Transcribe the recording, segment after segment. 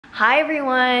Hi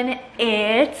everyone,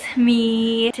 it's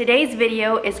me. Today's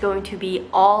video is going to be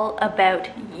all about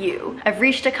you. I've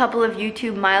reached a couple of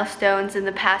YouTube milestones in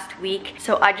the past week,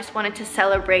 so I just wanted to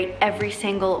celebrate every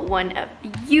single one of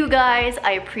you guys.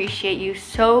 I appreciate you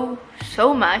so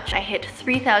much. I hit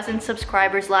 3,000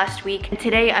 subscribers last week, and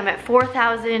today I'm at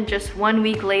 4,000 just 1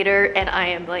 week later, and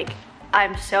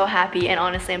I'm so happy, and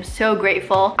honestly I'm so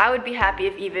grateful. I would be happy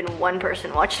if even one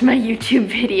person watched my YouTube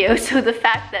video, so the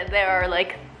fact that there are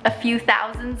like a few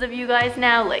thousands of you guys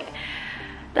now, like,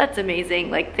 that's amazing.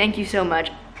 Like, thank you so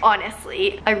much.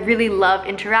 Honestly, I really love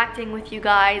interacting with you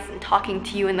guys and talking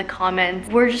to you in the comments.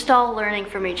 We're just all learning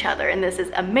from each other, and this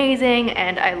is amazing,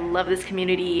 and I love this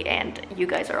community, and you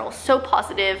guys are all so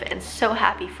positive and so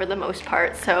happy for the most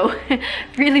part, so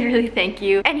really thank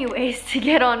you. Anyways, to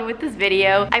get on with this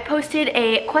video, I posted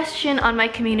a question on my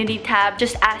community tab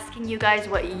just asking you guys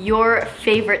what your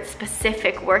favorite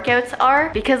specific workouts are,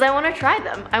 because I want to try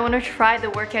them. I want to try the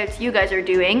workouts you guys are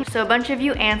doing. So a bunch of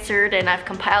you answered, and I've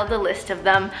compiled a list of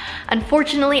them.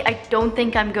 Unfortunately, I don't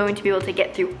think I'm going to be able to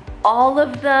get through all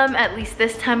of them, at least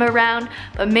this time around,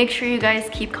 but make sure you guys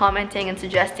keep commenting and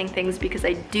suggesting things, because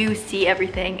I do see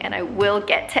everything and I will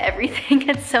get to everything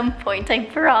at some point, I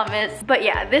promise. But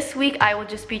yeah, this week I will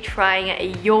just be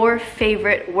trying your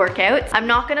favorite workouts. I'm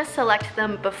not gonna select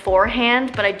them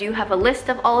beforehand, but I do have a list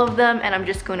of all of them, and I'm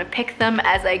just going to pick them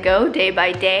as I go day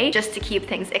by day, just to keep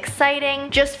things exciting.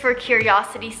 Just for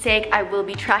curiosity's sake, I will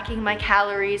be tracking my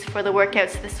calories for the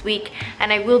workouts this week,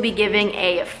 and I will be giving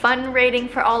a fun rating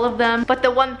for all of them. But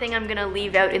the one thing I'm gonna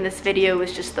leave out in this video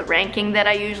is just the ranking that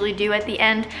I usually do at the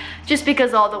end, just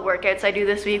because all the workouts I do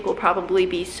this week will probably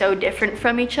be so different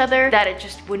from each other that it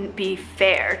just wouldn't be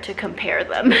fair to compare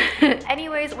them.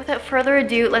 Anyways, without further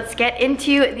ado, let's get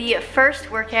into the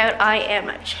first workout. I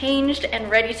am changed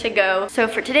and ready to go. So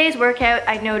for today's workout,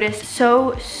 I noticed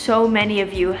so many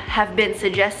of you have been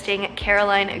suggesting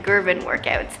Caroline Girvan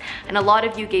workouts, and a lot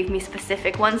of you gave me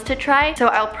specific ones to try, so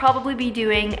I'll probably be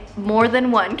doing more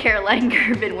than one Caroline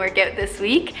Girvan workout this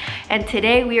week. And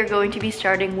today we are going to be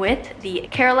starting with the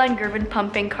Caroline Girvan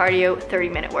pumping cardio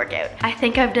 30-minute workout. I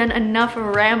think I've done enough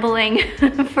rambling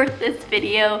for this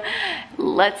video.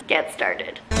 Let's get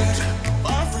started.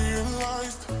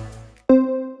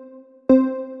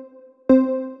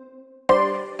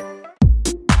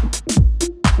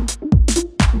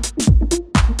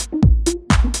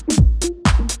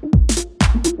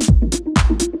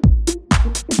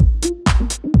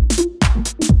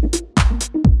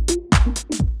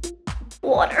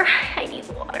 Water. I need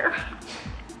water.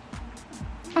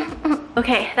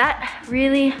 Okay, that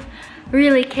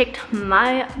really kicked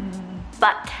my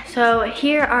butt. So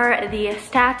here are the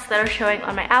stats that are showing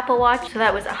on my Apple Watch. So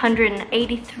that was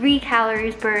 183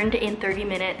 calories burned in 30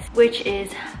 minutes, which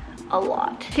is a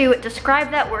lot. To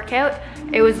describe that workout,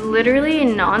 it was literally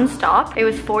non-stop. It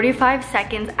was 45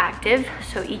 seconds active,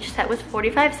 so each set was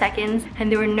 45 seconds, and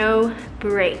there were no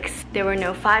breaks. There were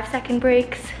no 5-second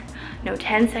breaks, no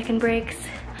 10-second breaks,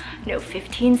 no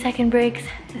 15-second breaks,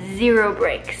 0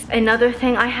 breaks. Another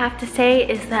thing I have to say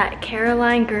is that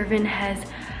Caroline Girvan has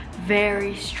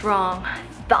very strong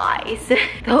thighs.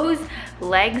 Those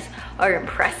legs are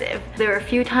impressive. There were a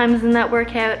few times in that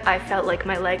workout I felt like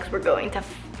my legs were going to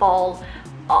fall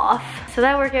off. So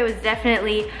that workout was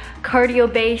definitely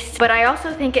cardio based, but I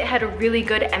also think it had a really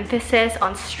good emphasis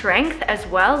on strength as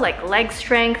well, like leg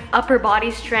strength, upper body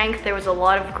strength. There was a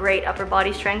lot of great upper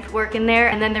body strength work in there,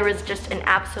 and then there was just an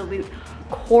absolute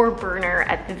core burner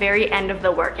at the very end of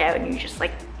the workout, and you just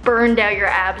like burned out your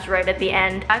abs right at the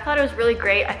end. I thought it was really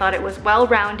great. I thought it was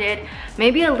well-rounded,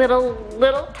 maybe a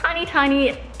little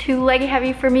tiny too leg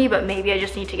heavy for me, but maybe I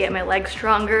just need to get my legs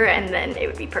stronger and then it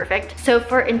would be perfect. So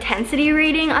for intensity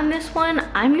rating on this one,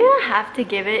 I'm gonna have to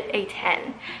give it a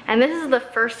 10. And this is the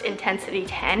first intensity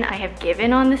 10 I have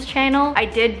given on this channel. I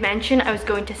did mention I was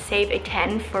going to save a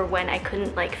 10 for when I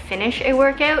couldn't like finish a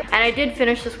workout, and I did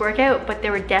finish this workout, but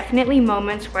there were definitely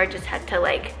moments where I just had to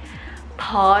like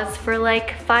pause for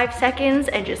like 5 seconds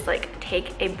and just like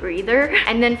take a breather.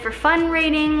 And then for fun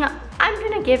rating, I'm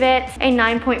gonna give it a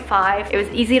 9.5. It was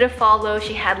easy to follow.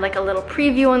 She had like a little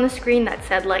preview on the screen that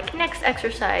said like next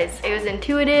exercise. It was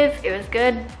intuitive, it was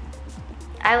good.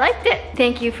 I liked it.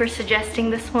 Thank you for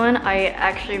suggesting this one. I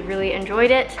actually really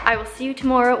enjoyed it. I will see you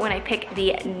tomorrow when I pick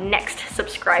the next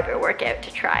subscriber workout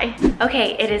to try.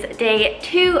 Okay, it is day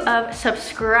 2 of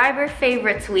subscriber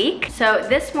favorites week. So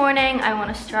this morning I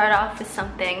want to start off with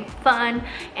something fun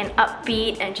and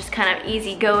upbeat and just kind of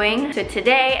easygoing. So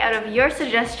today, out of your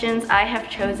suggestions, I have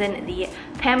chosen the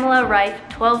Pamela Reif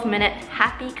 12-minute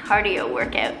happy cardio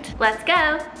workout. Let's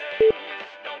go.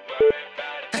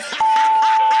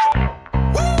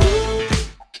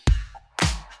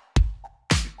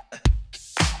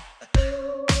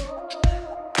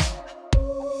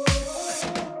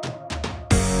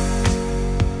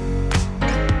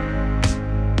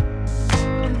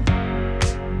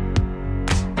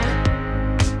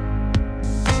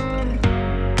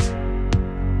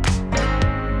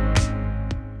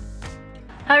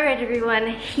 Alright everyone,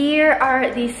 here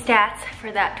are the stats for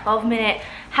that 12-minute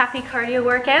happy cardio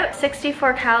workout.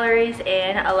 64 calories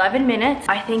in 11 minutes.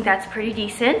 I think that's pretty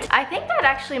decent. I think that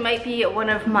actually might be one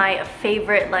of my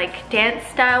favorite like dance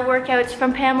style workouts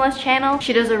from Pamela's channel.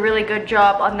 She does a really good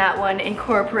job on that one,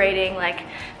 incorporating like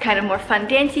kind of more fun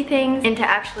dancey things into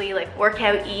actually like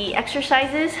workout-y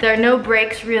exercises. There are no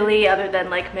breaks really, other than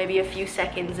like maybe a few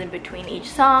seconds in between each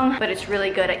song, but it's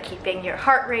really good at keeping your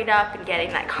heart rate up and getting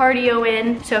that cardio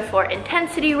in. So for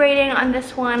intensity rating on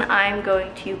this one, I'm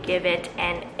going to give it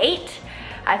an 8.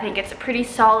 I think it's a pretty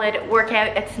solid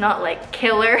workout. It's not like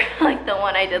killer like the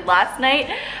one I did last night,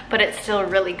 but it's still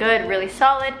really good, really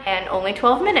solid, and only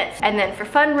 12 minutes. And then for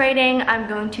fun rating, I'm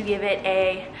going to give it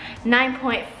a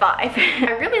 9.5.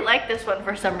 I really like this one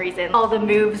for some reason. All the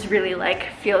moves really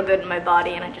like feel good in my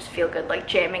body, and I just feel good like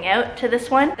jamming out to this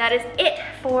one. That is it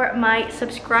for my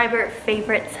subscriber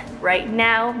favorites right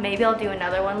now. Maybe I'll do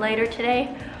another one later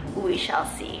today. We shall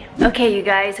see. Okay, you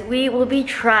guys, we will be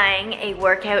trying a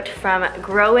workout from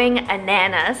Growing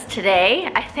Annanas today.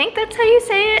 I think that's how you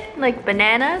say it, like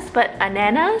bananas, but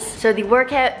Annanas. So the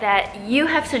workout that you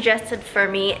have suggested for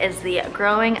me is the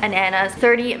Growing Annanas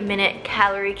 30-minute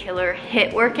calorie killer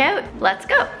HIIT workout. Let's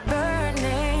go.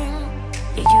 Burning,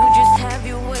 you just have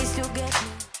your ways to get me.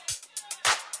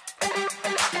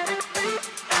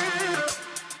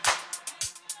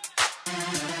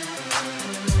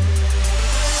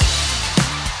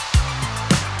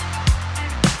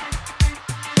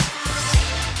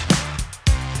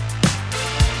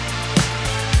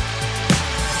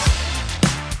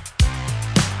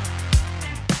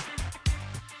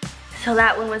 So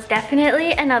that one was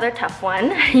definitely another tough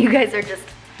one. You guys are just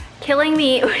killing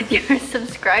me with your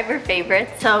subscriber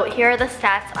favorites. So here are the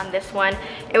stats on this one.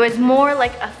 It was more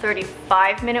like a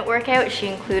 35-minute workout. She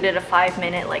included a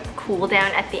 5-minute like cool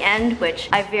down at the end, which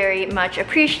I very much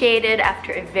appreciated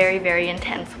after a very, very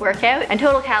intense workout. And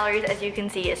total calories, as you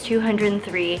can see, is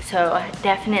 203. So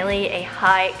definitely a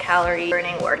high calorie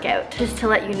burning workout. Just to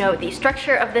let you know the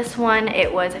structure of this one,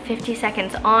 it was 50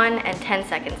 seconds on and 10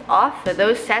 seconds off. So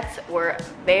those sets were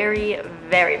very,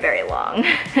 very, very long.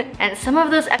 And some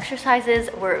of those exercises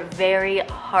were very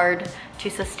hard to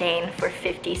sustain for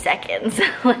 50 seconds,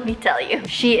 let me tell you.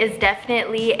 She is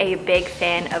definitely a big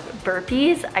fan of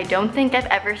burpees. I don't think I've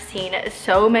ever seen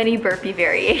so many burpee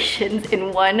variations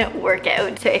in one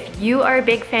workout. So if you are a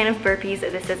big fan of burpees,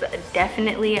 this is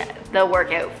definitely the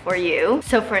workout for you.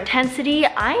 So for intensity,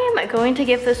 I am going to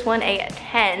give this one a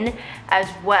 10 as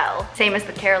well. Same as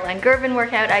the Girvan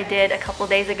workout I did a couple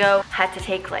days ago. Had to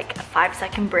take like a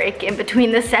 5-second break in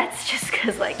between the sets just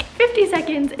because like 50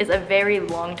 seconds is a very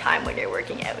long time when you're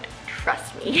working out.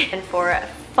 Trust me. And for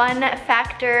fun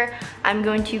factor, I'm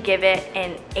going to give it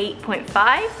an 8.5.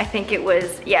 I think it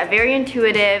was, yeah, very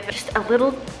intuitive. Just a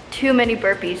little too many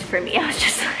burpees for me. I was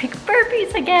just like,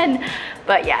 burpees again.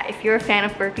 But yeah, if you're a fan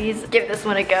of burpees, give this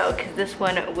one a go because this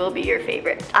one will be your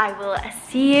favorite. I will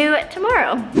see you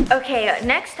tomorrow. Okay,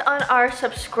 next on our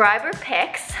subscriber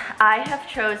picks, I have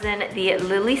chosen the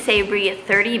Lilly Sabri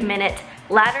 30-minute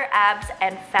ladder abs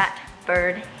and fat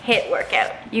burn HIIT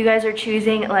workout. You guys are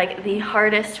choosing like the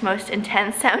hardest, most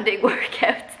intense sounding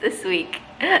workouts this week.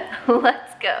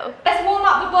 Let's go. Let's warm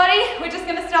up the body. We're just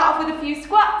gonna start off with a few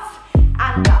squats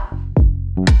and up.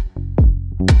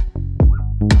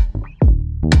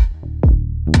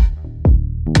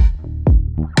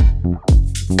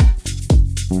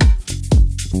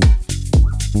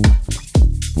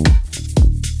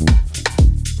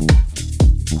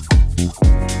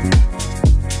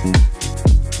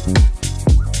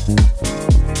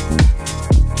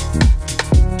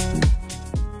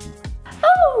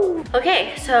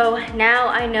 Okay, so now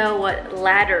I know what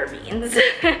ladder means.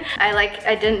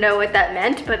 I didn't know what that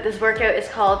meant, but this workout is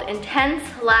called Intense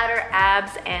Ladder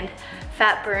Abs and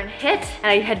Fat Burn HIIT. And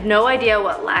I had no idea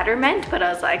what ladder meant, but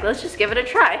I was like, let's just give it a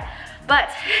try.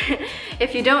 But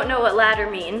if you don't know what ladder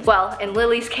means, well, in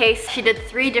Lily's case, she did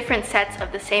 3 different sets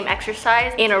of the same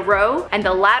exercise in a row. And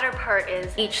the ladder part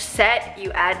is each set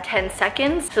you add 10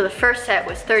 seconds. So the first set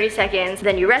was 30 seconds,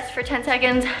 then you rest for 10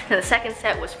 seconds. Then the second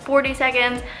set was 40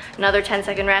 seconds, another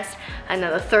 10-second rest. And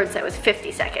then the third set was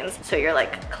 50 seconds. So you're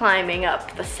like climbing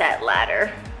up the set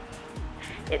ladder.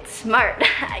 It's smart,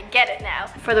 I get it now.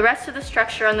 For the rest of the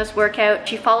structure on this workout,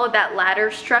 she followed that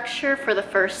ladder structure for the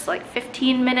first like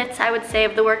 15 minutes, I would say,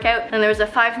 of the workout. And there was a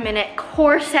 5-minute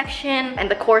core section,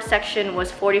 and the core section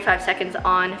was 45 seconds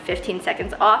on, 15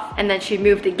 seconds off. And then she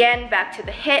moved again back to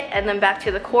the HIIT and then back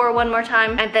to the core one more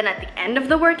time. And then at the end of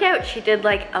the workout, she did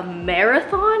like a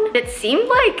marathon. It seemed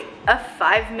like a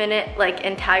 5-minute like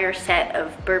entire set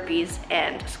of burpees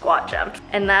and squat jumps.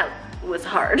 And that was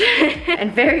hard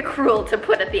and very cruel to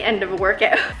put at the end of a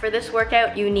workout. For this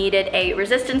workout, you needed a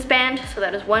resistance band, so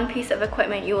that is one piece of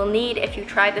equipment you will need if you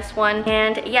try this one.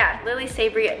 And yeah, Lilly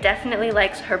Sabri definitely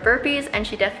likes her burpees and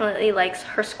she definitely likes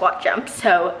her squat jumps,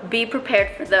 so be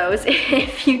prepared for those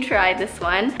if you try this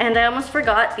one. And I almost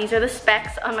forgot, these are the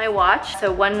specs on my watch.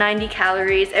 So 190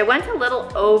 calories. It went a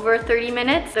little over 30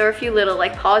 minutes. There were a few little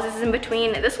like pauses in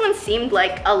between. This one seemed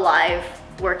like a live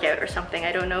workout or something.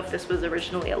 I don't know if this was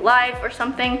originally a live or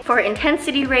something. For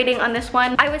intensity rating on this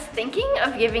one, I was thinking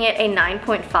of giving it a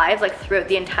 9.5 like throughout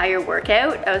the entire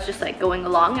workout. I was just like going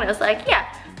along and I was like,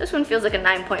 yeah, this one feels like a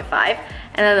 9.5.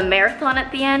 And then the marathon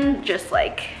at the end just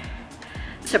like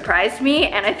surprised me,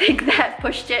 and I think that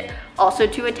pushed it also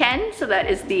to a 10, so that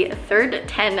is the third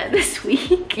 10 this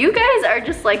week. You guys are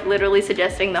just like literally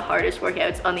suggesting the hardest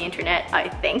workouts on the internet, I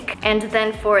think. And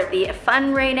then for the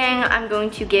fun rating, I'm going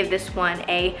to give this one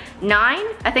a 9.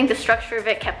 I think the structure of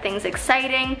it kept things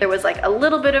exciting. There was like a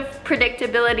little bit of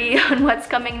predictability on what's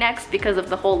coming next because of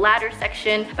the whole ladder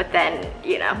section, but then,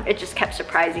 you know, it just kept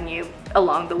surprising you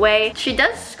along the way. She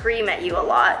does scream at you a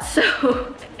lot,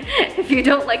 so if you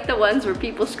don't like the ones where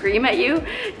people scream at you,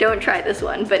 don't try this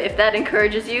one. But if that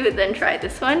encourages you, then try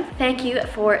this one. Thank you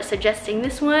for suggesting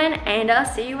this one, and I'll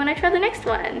see you when I try the next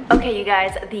one. Okay, you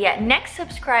guys, the next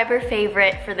subscriber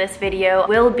favorite for this video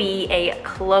will be a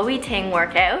Chloe Ting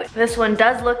workout. This one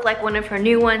does look like one of her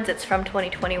new ones. It's from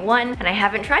 2021, and I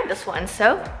haven't tried this one,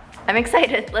 so I'm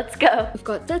excited. Let's go. We've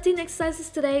got 13 exercises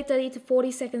today, 30 to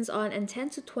 40 seconds on and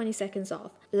 10 to 20 seconds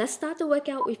off. Let's start the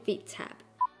workout with feet tap.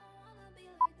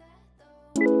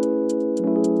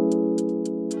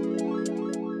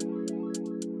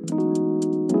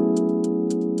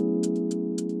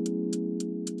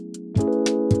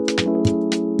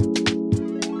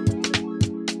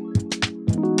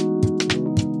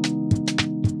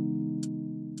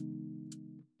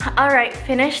 Alright,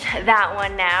 finished that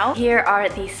one now. Here are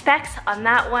the specs on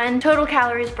that one. Total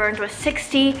calories burned was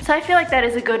 60, so I feel like that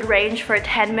is a good range for a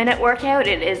 10-minute workout.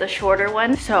 It is a shorter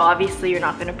one, so obviously you're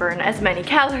not going to burn as many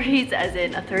calories as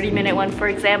in a 30-minute one, for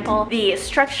example. The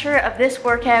structure of this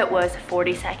workout was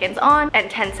 40 seconds on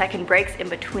and 10-second breaks in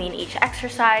between each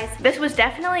exercise. This was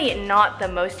definitely not the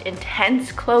most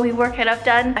intense Chloe workout I've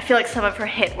done. I feel like some of her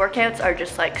HIIT workouts are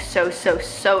just like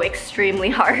so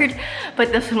extremely hard,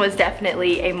 but this one was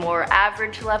definitely a more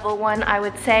average level one, I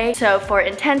would say. So for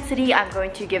intensity, I'm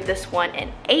going to give this one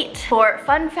an 8. For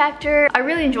fun factor, I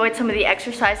really enjoyed some of the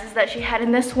exercises that she had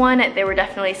in this one. There were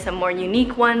definitely some more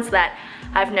unique ones that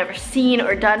I've never seen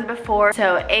or done before,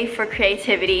 so A for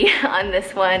creativity on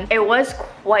this one. It was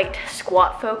quite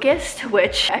squat focused,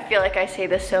 which I feel like I say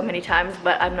this so many times,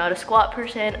 but I'm not a squat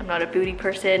person, I'm not a booty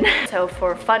person. So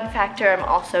for fun factor, I'm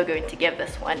also going to give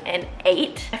this one an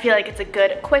 8. I feel like it's a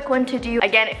good quick one to do.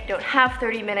 Again, if you don't have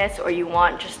 30 minutes or you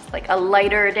want just like a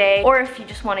lighter day, or if you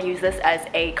just want to use this as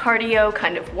a cardio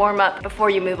kind of warm up before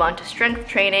you move on to strength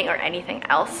training or anything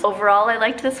else. Overall, I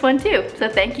liked this one too, so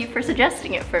thank you for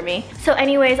suggesting it for me. So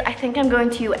anyways, I think I'm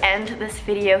going to end this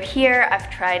video here.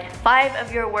 I've tried 5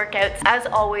 of your workouts. As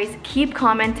always, keep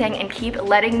commenting and keep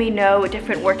letting me know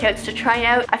different workouts to try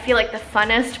out. I feel like the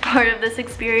funnest part of this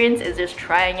experience is just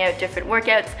trying out different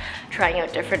workouts, trying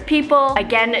out different people.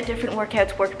 Again, different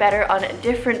workouts work better on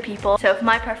different people. So if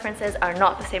my preferences are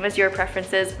not the same as your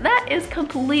preferences, that is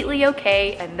completely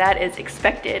okay, and that is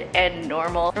expected and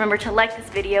normal. Remember to like this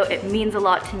video. It means a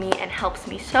lot to me and helps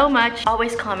me so much.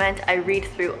 Always comment. I read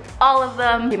through all of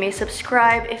them. Give me a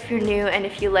subscribe if you're new, and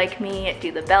if you like me,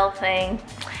 do the bell thing.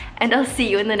 And I'll see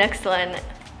you in the next one.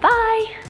 Bye!